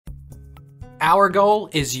Our goal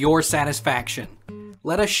is your satisfaction.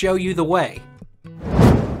 Let us show you the way.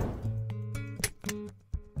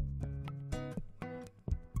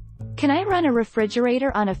 Can I run a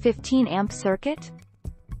refrigerator on a 15-amp circuit?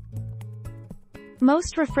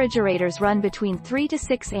 Most refrigerators run between 3 to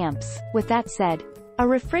 6 amps. With that said, a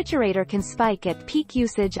refrigerator can spike at peak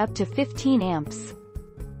usage up to 15 amps.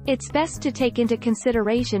 It's best to take into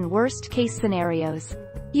consideration worst-case scenarios.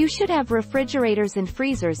 You should have refrigerators and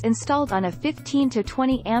freezers installed on a 15 to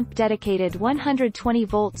 20 amp dedicated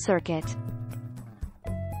 120-volt circuit.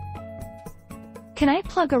 Can I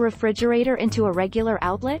plug a refrigerator into a regular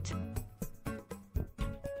outlet?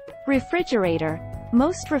 Refrigerator.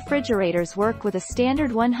 Most refrigerators work with a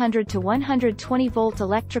standard 100 to 120 volt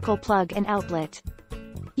electrical plug and outlet.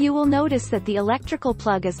 You will notice that the electrical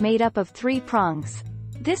plug is made up of 3 prongs.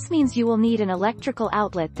 This means you will need an electrical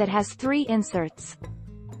outlet that has 3 inserts.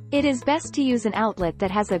 It is best to use an outlet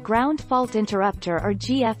that has a ground fault interrupter or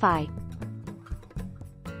GFI.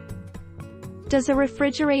 Does a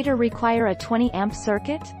refrigerator require a 20-amp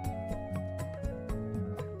circuit?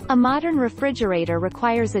 A modern refrigerator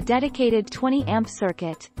requires a dedicated 20-amp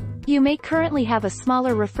circuit. You may currently have a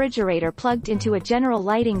smaller refrigerator plugged into a general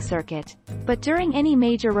lighting circuit, but during any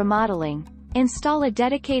major remodeling, install a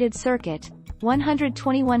dedicated circuit,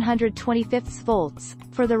 120/125 volts,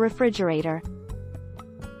 for the refrigerator.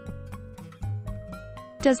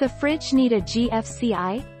 Does a fridge need a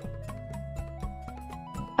GFCI?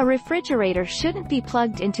 A refrigerator shouldn't be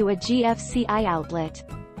plugged into a GFCI outlet.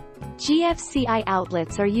 GFCI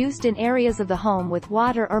outlets are used in areas of the home with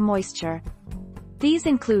water or moisture. These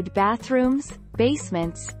include bathrooms,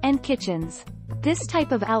 basements, and kitchens. This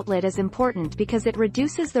type of outlet is important because it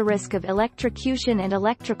reduces the risk of electrocution and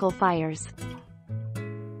electrical fires.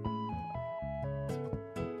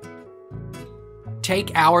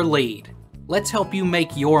 Take our lead. Let's help you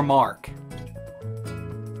make your mark.